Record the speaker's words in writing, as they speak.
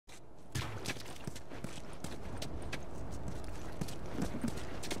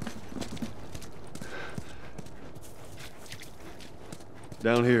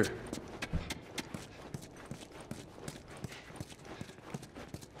Down here.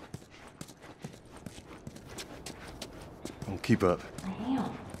 Don't keep up. I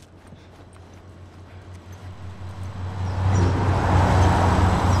am.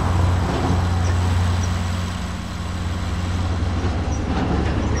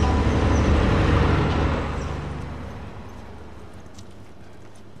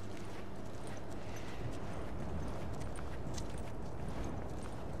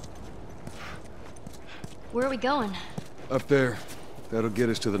 Where are we going? Up there. That'll get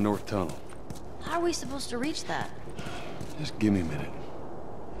us to the north tunnel. How are we supposed to reach that? Just give me a minute.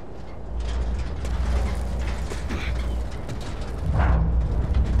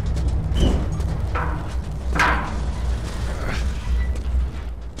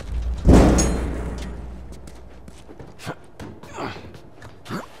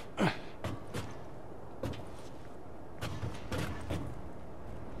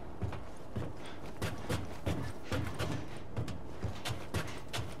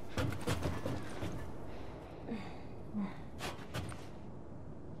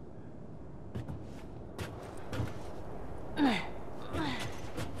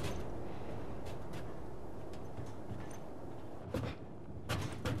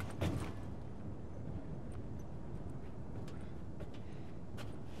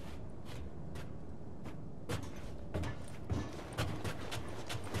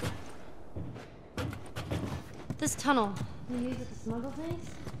 This tunnel, you use it to smuggle things?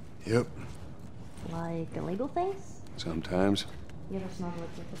 Yep. Like illegal things? Sometimes. You ever smuggled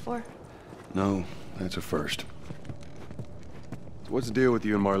it before? No, that's a first. So what's the deal with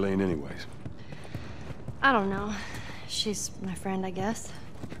you and Marlene anyways? I don't know. She's my friend, I guess.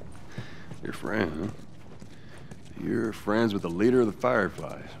 Your friend, huh? You're friends with the leader of the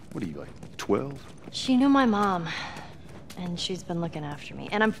Fireflies. What are you, like, 12? She knew my mom, and she's been looking after me.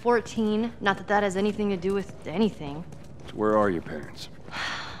 And I'm 14. Not that that has anything to do with anything. So where are your parents?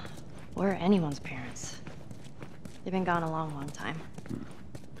 Where are anyone's parents? They've been gone a long, long time.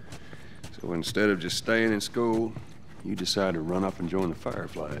 So instead of just staying in school, you decide to run up and join the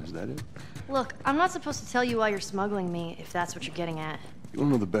Fireflies, is that it? Look, I'm not supposed to tell you why you're smuggling me, if that's what you're getting at. You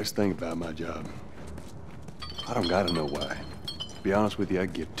wanna know the best thing about my job? I don't gotta know why. To be honest with you, I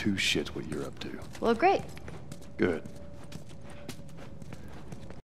give two shits what you're up to. Well, great. Good.